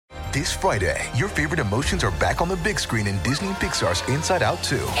This Friday, your favorite emotions are back on the big screen in Disney and Pixar's Inside Out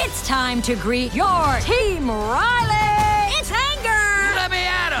 2. It's time to greet your Team Riley! It's anger! Let me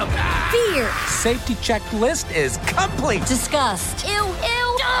at him! Fear! Safety checklist is complete! Disgust! Ew,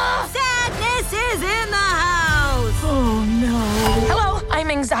 ew! Sadness is in the house! Oh, no. Hello, I'm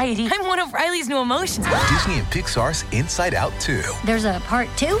anxiety. I'm one of Riley's new emotions. Disney and Pixar's Inside Out 2. There's a part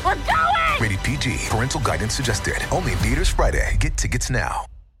 2? We're going! Rated PG. Parental guidance suggested. Only in theaters Friday. Get tickets now.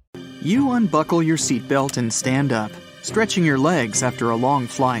 You unbuckle your seatbelt and stand up, stretching your legs after a long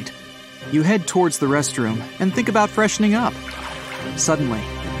flight. You head towards the restroom and think about freshening up. Suddenly,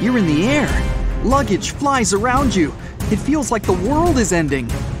 you're in the air. Luggage flies around you. It feels like the world is ending.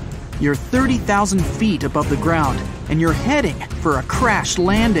 You're 30,000 feet above the ground, and you're heading for a crash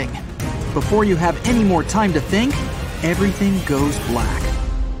landing. Before you have any more time to think, everything goes black.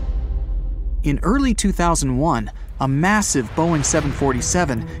 In early 2001, a massive Boeing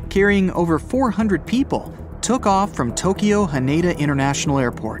 747 carrying over 400 people took off from Tokyo Haneda International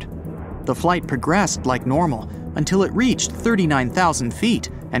Airport. The flight progressed like normal until it reached 39,000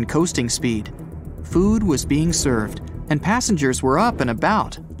 feet and coasting speed. Food was being served, and passengers were up and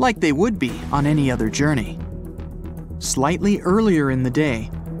about like they would be on any other journey. Slightly earlier in the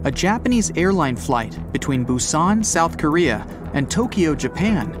day, a Japanese airline flight between Busan, South Korea, and Tokyo,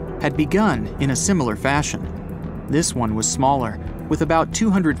 Japan, had begun in a similar fashion. This one was smaller, with about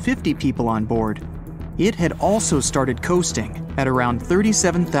 250 people on board. It had also started coasting at around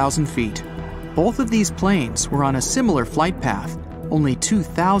 37,000 feet. Both of these planes were on a similar flight path, only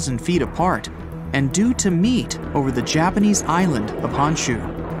 2,000 feet apart, and due to meet over the Japanese island of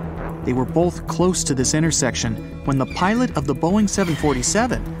Honshu. They were both close to this intersection when the pilot of the Boeing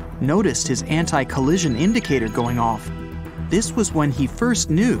 747 noticed his anti-collision indicator going off. This was when he first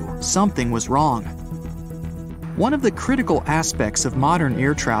knew something was wrong. One of the critical aspects of modern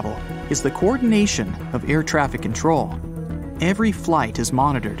air travel is the coordination of air traffic control. Every flight is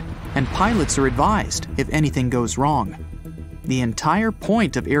monitored, and pilots are advised if anything goes wrong. The entire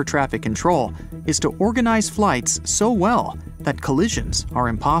point of air traffic control is to organize flights so well that collisions are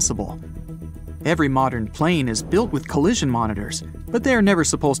impossible. Every modern plane is built with collision monitors, but they are never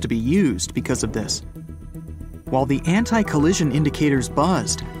supposed to be used because of this. While the anti-collision indicators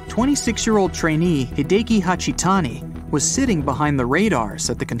buzzed, 26-year-old trainee Hideki Hachitani was sitting behind the radars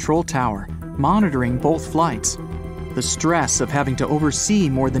at the control tower, monitoring both flights. The stress of having to oversee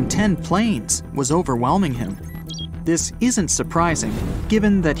more than 10 planes was overwhelming him. This isn't surprising,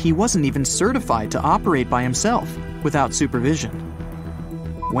 given that he wasn't even certified to operate by himself without supervision.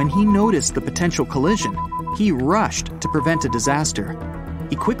 When he noticed the potential collision, he rushed to prevent a disaster.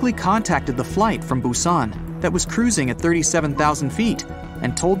 He quickly contacted the flight from Busan that was cruising at 37,000 feet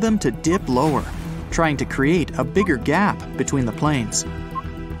and told them to dip lower, trying to create a bigger gap between the planes.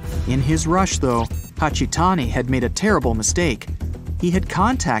 In his rush, though, Hachitani had made a terrible mistake. He had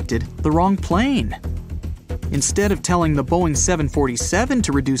contacted the wrong plane. Instead of telling the Boeing 747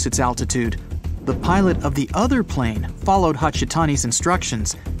 to reduce its altitude, the pilot of the other plane followed Hachitani's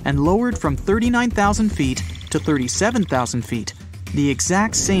instructions and lowered from 39,000 feet to 37,000 feet, the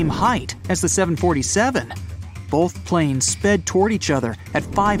exact same height as the 747. Both planes sped toward each other at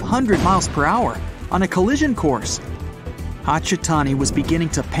 500 miles per hour on a collision course. Hachitani was beginning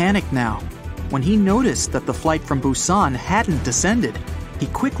to panic now. When he noticed that the flight from Busan hadn't descended, he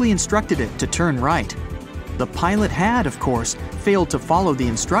quickly instructed it to turn right. The pilot had, of course, failed to follow the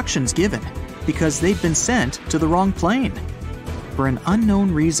instructions given because they'd been sent to the wrong plane. For an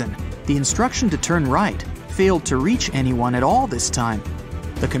unknown reason, the instruction to turn right failed to reach anyone at all this time.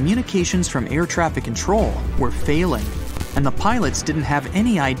 The communications from air traffic control were failing, and the pilots didn't have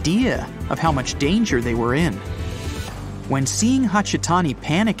any idea of how much danger they were in. When seeing Hachitani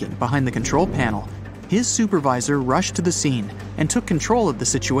panicking behind the control panel, his supervisor rushed to the scene and took control of the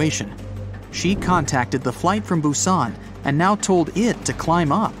situation. She contacted the flight from Busan and now told it to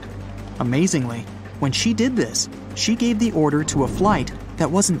climb up. Amazingly, when she did this, she gave the order to a flight that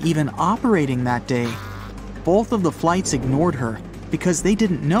wasn't even operating that day. Both of the flights ignored her because they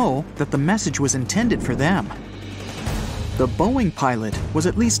didn't know that the message was intended for them. The Boeing pilot was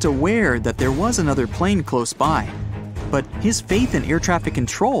at least aware that there was another plane close by, but his faith in air traffic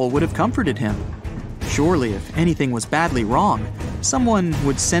control would have comforted him. Surely, if anything was badly wrong, someone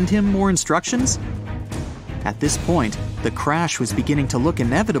would send him more instructions? At this point, the crash was beginning to look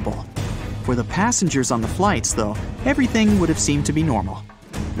inevitable. For the passengers on the flights, though, everything would have seemed to be normal.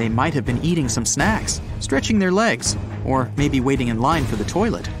 They might have been eating some snacks, stretching their legs, or maybe waiting in line for the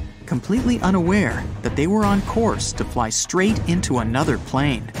toilet, completely unaware that they were on course to fly straight into another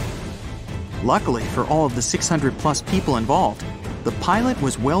plane. Luckily for all of the 600-plus people involved, the pilot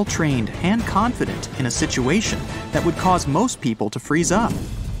was well trained and confident in a situation that would cause most people to freeze up.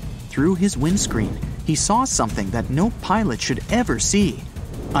 Through his windscreen, he saw something that no pilot should ever see: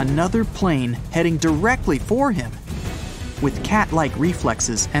 another plane heading directly for him. With cat-like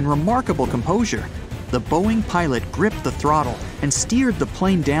reflexes and remarkable composure, the Boeing pilot gripped the throttle and steered the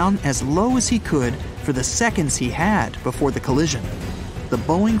plane down as low as he could for the seconds he had before the collision. The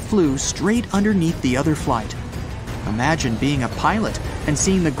Boeing flew straight underneath the other flight. Imagine being a pilot and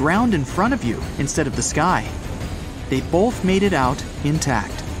seeing the ground in front of you instead of the sky. They both made it out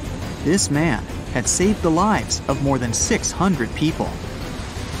intact. This man had saved the lives of more than 600 people.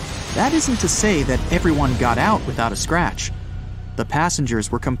 That isn't to say that everyone got out without a scratch. The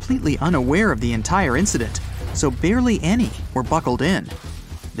passengers were completely unaware of the entire incident, so barely any were buckled in.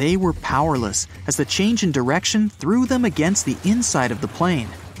 They were powerless as the change in direction threw them against the inside of the plane.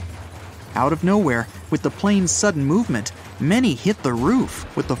 Out of nowhere, with the plane's sudden movement, many hit the roof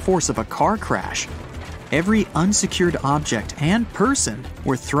with the force of a car crash. Every unsecured object and person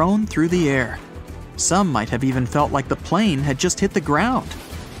were thrown through the air. Some might have even felt like the plane had just hit the ground.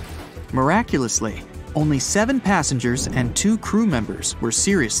 Miraculously, only 7 passengers and 2 crew members were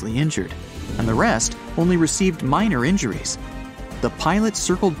seriously injured, and the rest only received minor injuries. The pilot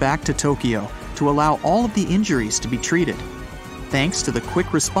circled back to Tokyo to allow all of the injuries to be treated. Thanks to the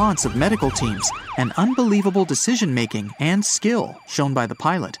quick response of medical teams and unbelievable decision-making and skill shown by the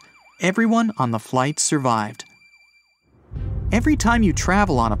pilot, everyone on the flight survived. Every time you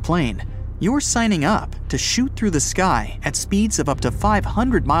travel on a plane, you're signing up to shoot through the sky at speeds of up to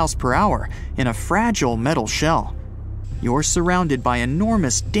 500 miles per hour in a fragile metal shell. You're surrounded by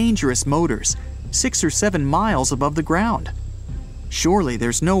enormous, dangerous motors, 6 or 7 miles above the ground. Surely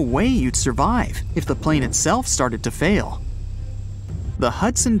there's no way you'd survive if the plane itself started to fail. The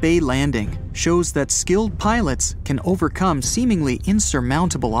Hudson Bay landing shows that skilled pilots can overcome seemingly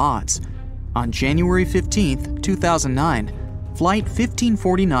insurmountable odds. On January 15, 2009, Flight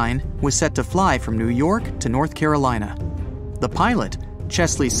 1549 was set to fly from New York to North Carolina. The pilot,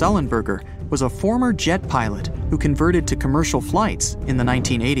 Chesley Sullenberger, was a former jet pilot who converted to commercial flights in the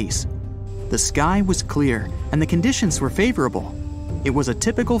 1980s. The sky was clear and the conditions were favorable. It was a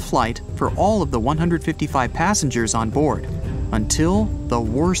typical flight for all of the 155 passengers on board, until the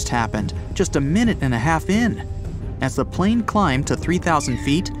worst happened just a minute and a half in. As the plane climbed to 3,000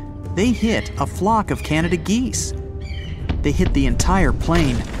 feet, they hit a flock of Canada geese. They hit the entire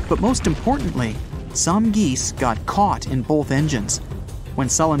plane, but most importantly, some geese got caught in both engines. When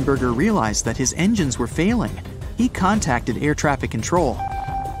Sullenberger realized that his engines were failing, he contacted air traffic control.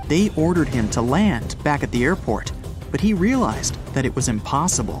 They ordered him to land back at the airport, but he realized that it was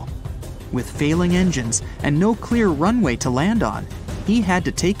impossible. With failing engines and no clear runway to land on, he had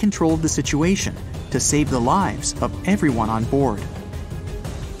to take control of the situation to save the lives of everyone on board.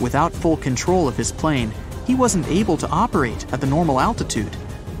 Without full control of his plane, he wasn't able to operate at the normal altitude.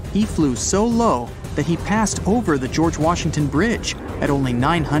 He flew so low that he passed over the George Washington Bridge at only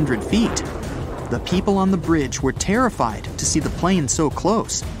 900 feet. The people on the bridge were terrified to see the plane so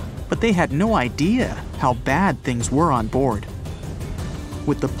close, but they had no idea how bad things were on board.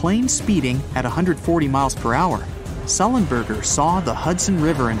 With the plane speeding at 140 miles per hour, Sullenberger saw the Hudson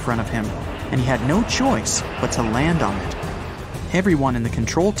River in front of him, and he had no choice but to land on it. Everyone in the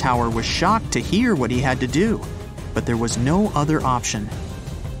control tower was shocked to hear what he had to do, but there was no other option.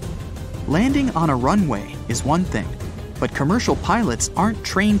 Landing on a runway is one thing, but commercial pilots aren't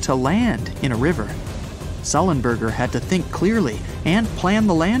trained to land in a river. Sullenberger had to think clearly and plan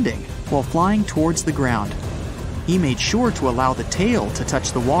the landing while flying towards the ground. He made sure to allow the tail to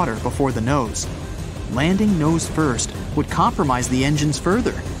touch the water before the nose. Landing nose first would compromise the engines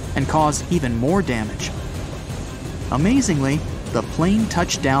further and cause even more damage. Amazingly, the plane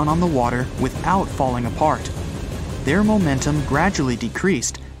touched down on the water without falling apart. Their momentum gradually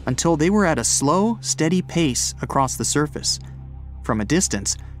decreased until they were at a slow, steady pace across the surface. From a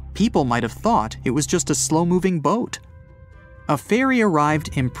distance, people might have thought it was just a slow-moving boat. A ferry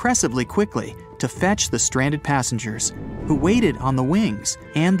arrived impressively quickly to fetch the stranded passengers, who waited on the wings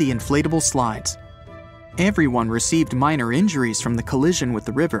and the inflatable slides. Everyone received minor injuries from the collision with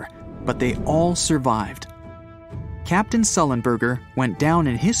the river, but they all survived. Captain Sullenberger went down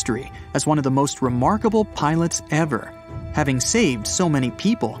in history as one of the most remarkable pilots ever, having saved so many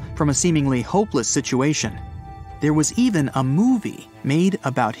people from a seemingly hopeless situation. There was even a movie made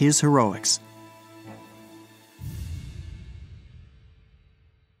about his heroics.